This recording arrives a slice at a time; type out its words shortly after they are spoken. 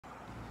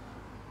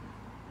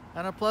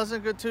And a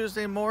pleasant good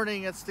Tuesday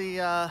morning. It's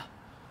the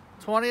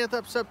 20th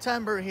of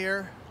September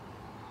here.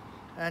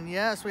 And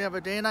yes, we have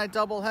a day-night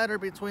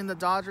doubleheader between the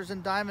Dodgers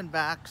and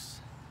Diamondbacks.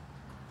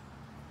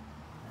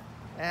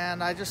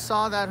 And I just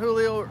saw that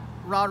Julio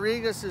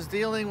Rodriguez is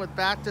dealing with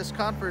back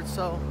discomfort,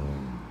 so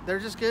they're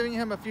just giving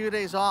him a few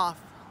days off.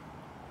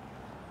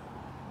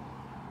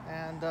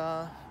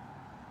 And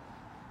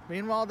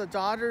meanwhile, the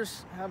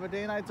Dodgers have a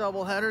day-night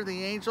doubleheader.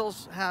 The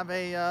Angels have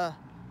a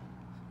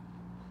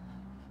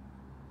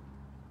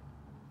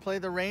play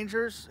the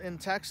Rangers in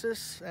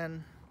Texas.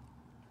 And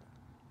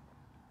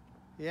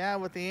yeah,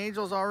 with the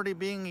Angels already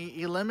being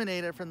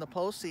eliminated from the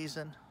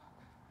postseason,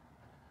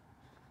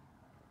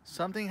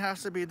 something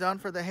has to be done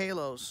for the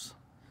Halos.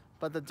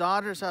 But the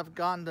Dodgers have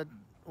gotten the,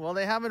 well,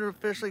 they haven't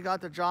officially got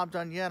the job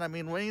done yet. I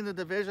mean, winning the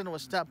division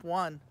was step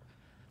one.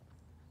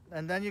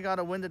 And then you got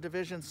to win the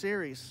division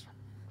series.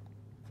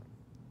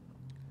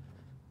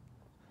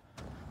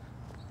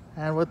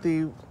 And with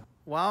the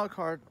wild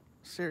card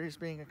series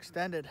being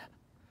extended,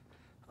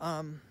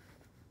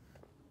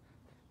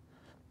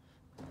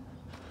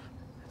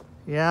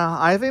 yeah,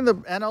 I think the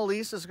NL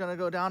East is going to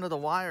go down to the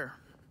wire.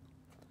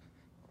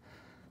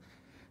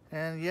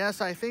 And yes,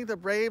 I think the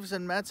Braves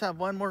and Mets have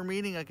one more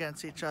meeting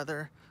against each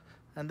other,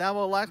 and that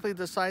will likely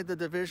decide the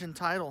division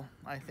title,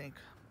 I think.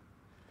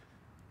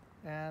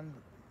 And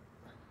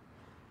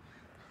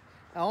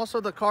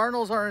also the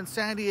Cardinals are in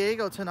San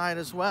Diego tonight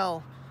as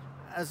well,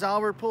 as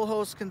Albert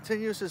Pujols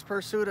continues his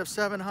pursuit of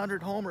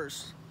 700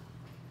 homers.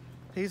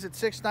 He's at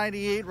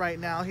 698 right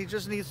now. He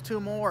just needs 2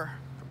 more.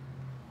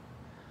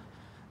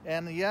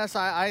 And yes,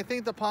 I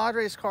think the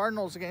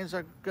Padres-Cardinals games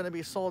are going to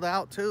be sold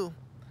out too.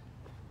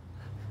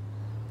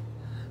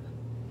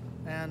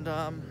 And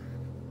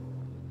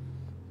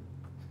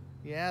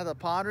yeah, the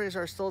Padres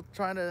are still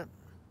trying to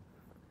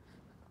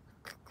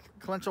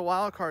clinch a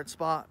wild card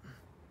spot.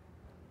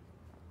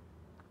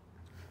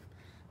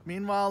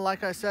 Meanwhile,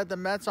 like I said, the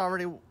Mets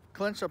already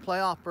clinched a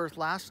playoff berth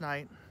last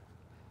night.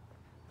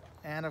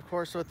 And of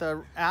course, with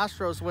the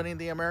Astros winning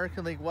the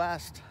American League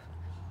West,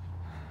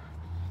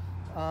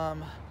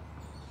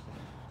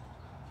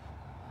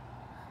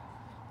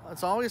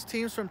 it's always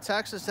teams from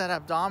Texas that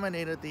have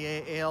dominated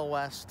the AL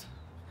West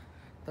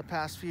the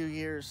past few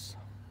years.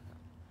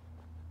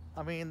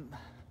 I mean,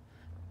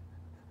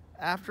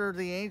 after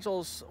the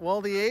Angels,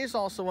 well, the A's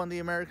also won the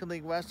American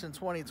League West in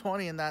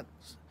 2020 in that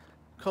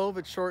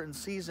COVID-shortened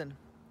season.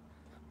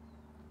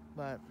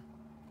 But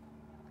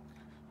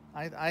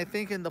I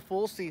think in the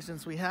full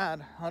seasons we had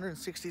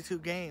 162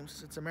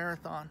 games. It's a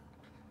marathon.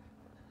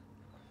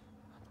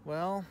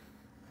 Well,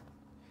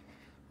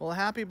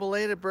 happy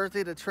belated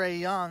birthday to Trey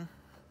Young.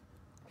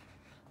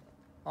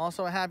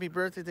 Also a happy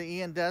birthday to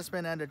Ian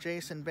Desmond and to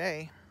Jason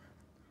Bay.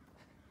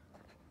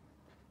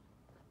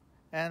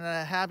 And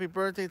a happy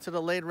birthday to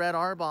the late Red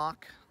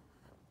Auerbach.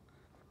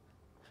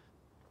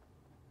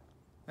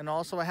 And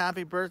also a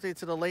happy birthday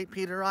to the late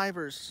Peter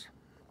Ivers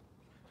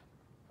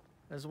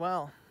as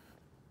well.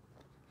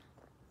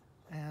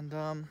 And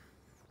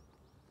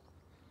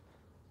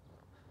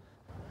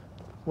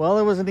well,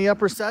 it was in the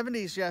upper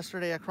 70s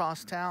yesterday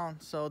across town,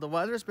 so the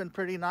weather's been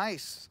pretty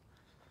nice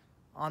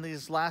on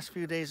these last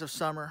few days of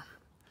summer.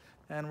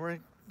 And we're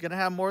gonna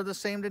have more of the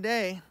same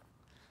today.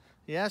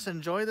 Yes,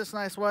 enjoy this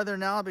nice weather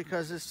now,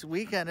 because this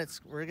weekend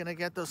we're gonna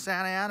get those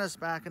Santa Anas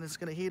back and it's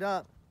gonna heat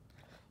up.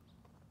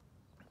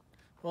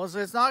 Well, so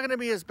it's not gonna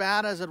be as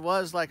bad as it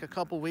was like a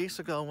couple weeks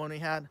ago when we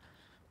had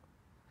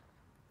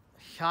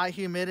high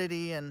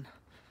humidity and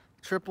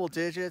triple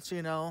digits,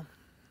 you know.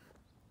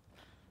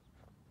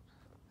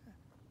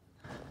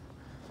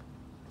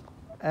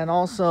 And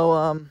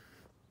also,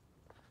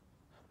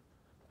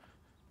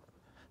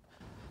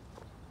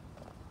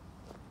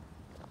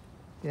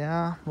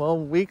 yeah, well,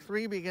 week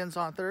 3 begins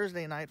on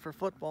Thursday night for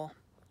football.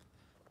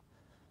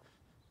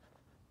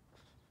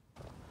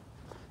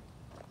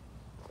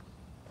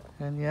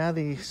 And yeah,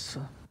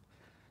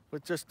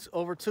 with just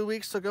over 2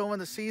 weeks to go in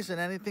the season,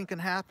 anything can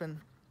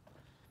happen.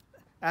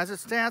 As it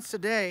stands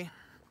today,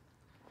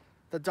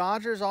 the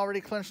Dodgers already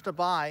clinched a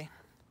bye.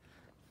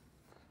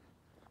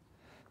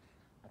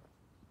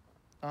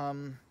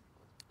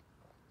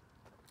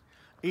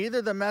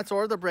 Either the Mets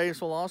or the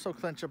Braves will also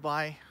clinch a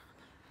bye.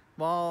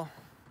 Well,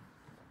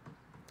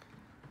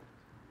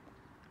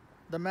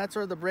 the Mets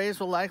or the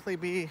Braves will likely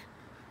be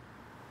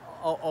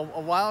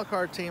a wild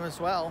card team as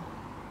well,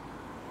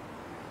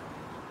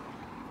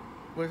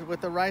 with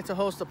the right to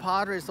host the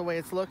Padres the way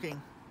it's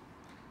looking.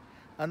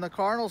 And the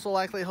Cardinals will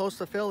likely host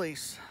the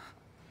Phillies.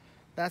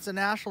 That's a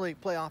National League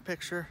playoff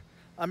picture.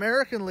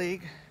 American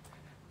League,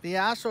 the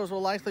Astros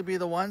will likely be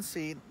the 1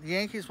 seed. The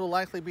Yankees will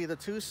likely be the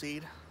 2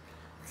 seed.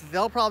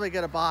 They'll probably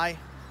get a bye.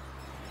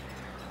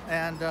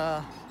 And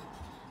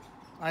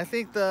I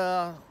think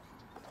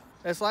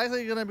it's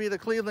likely going to be the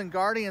Cleveland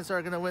Guardians that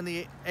are going to win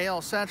the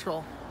AL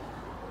Central.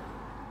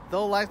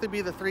 They'll likely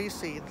be the 3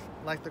 seed,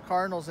 like the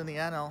Cardinals in the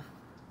NL.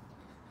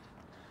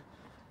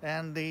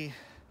 And the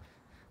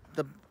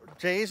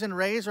Jays and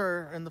Rays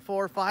are in the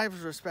 4 or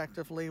 5s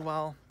respectively,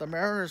 while the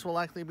Mariners will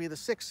likely be the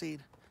 6th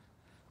seed.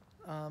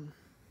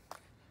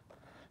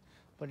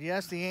 But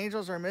yes, the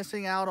Angels are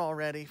missing out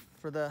already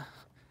for the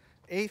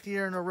 8th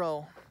year in a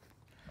row.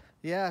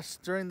 Yes,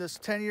 during this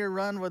 10-year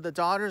run where the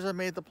Dodgers have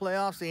made the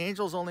playoffs, the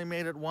Angels only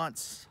made it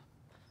once.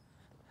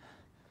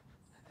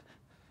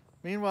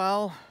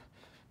 Meanwhile,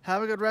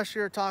 have a good rest of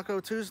your Taco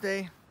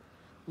Tuesday.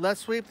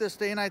 Let's sweep this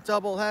day-night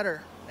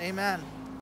doubleheader. Amen.